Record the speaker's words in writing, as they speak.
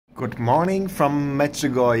Good morning from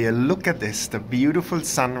Medjugorje. Look at this, the beautiful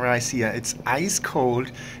sunrise here. It's ice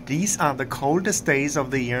cold. These are the coldest days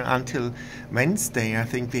of the year until Wednesday. I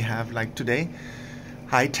think we have, like today,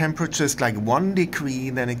 high temperatures like 1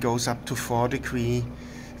 degree, then it goes up to 4 degree,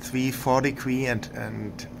 4 degree,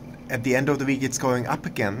 and at the end of the week it's going up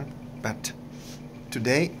again. But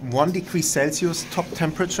today 1 degree Celsius top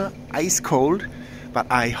temperature, ice cold. But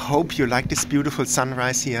I hope you like this beautiful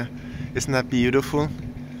sunrise here. Isn't that beautiful?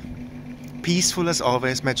 Peaceful as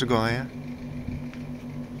always, Medjugorje.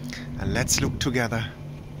 And let's look together.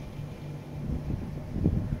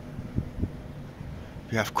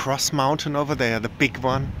 We have Cross Mountain over there, the big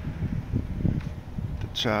one. The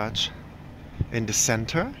church in the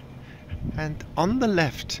center. And on the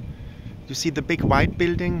left, you see the big white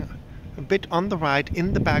building. A bit on the right,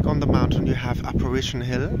 in the back on the mountain, you have Apparition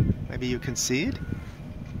Hill. Maybe you can see it.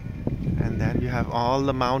 And then you have all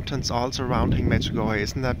the mountains all surrounding Medjugorje.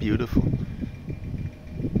 Isn't that beautiful?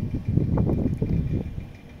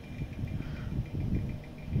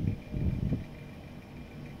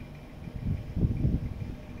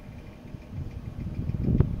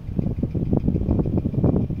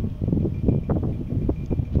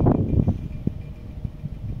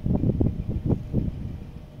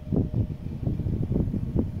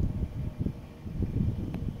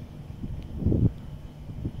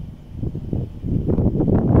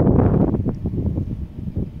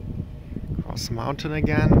 Mountain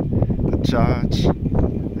again, the church,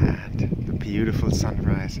 and the beautiful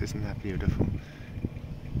sunrise. Isn't that beautiful?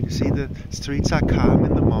 You see the streets are calm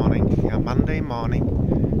in the morning. Yeah, Monday morning,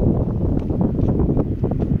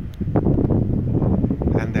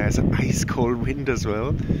 and there's an ice cold wind as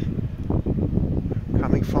well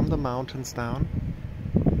coming from the mountains down.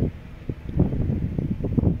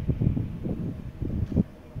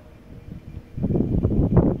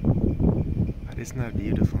 But isn't that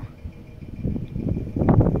beautiful?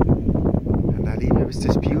 With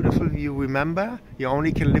this beautiful view. Remember, you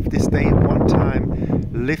only can live this day one time.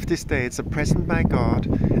 Live this day. It's a present by God,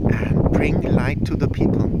 and bring light to the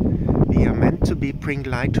people. We are meant to bring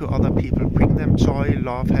light to other people. Bring them joy,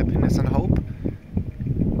 love, happiness and hope.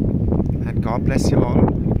 And God bless you all.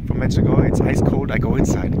 From Medjugorje, it's ice cold. I go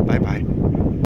inside. Bye bye.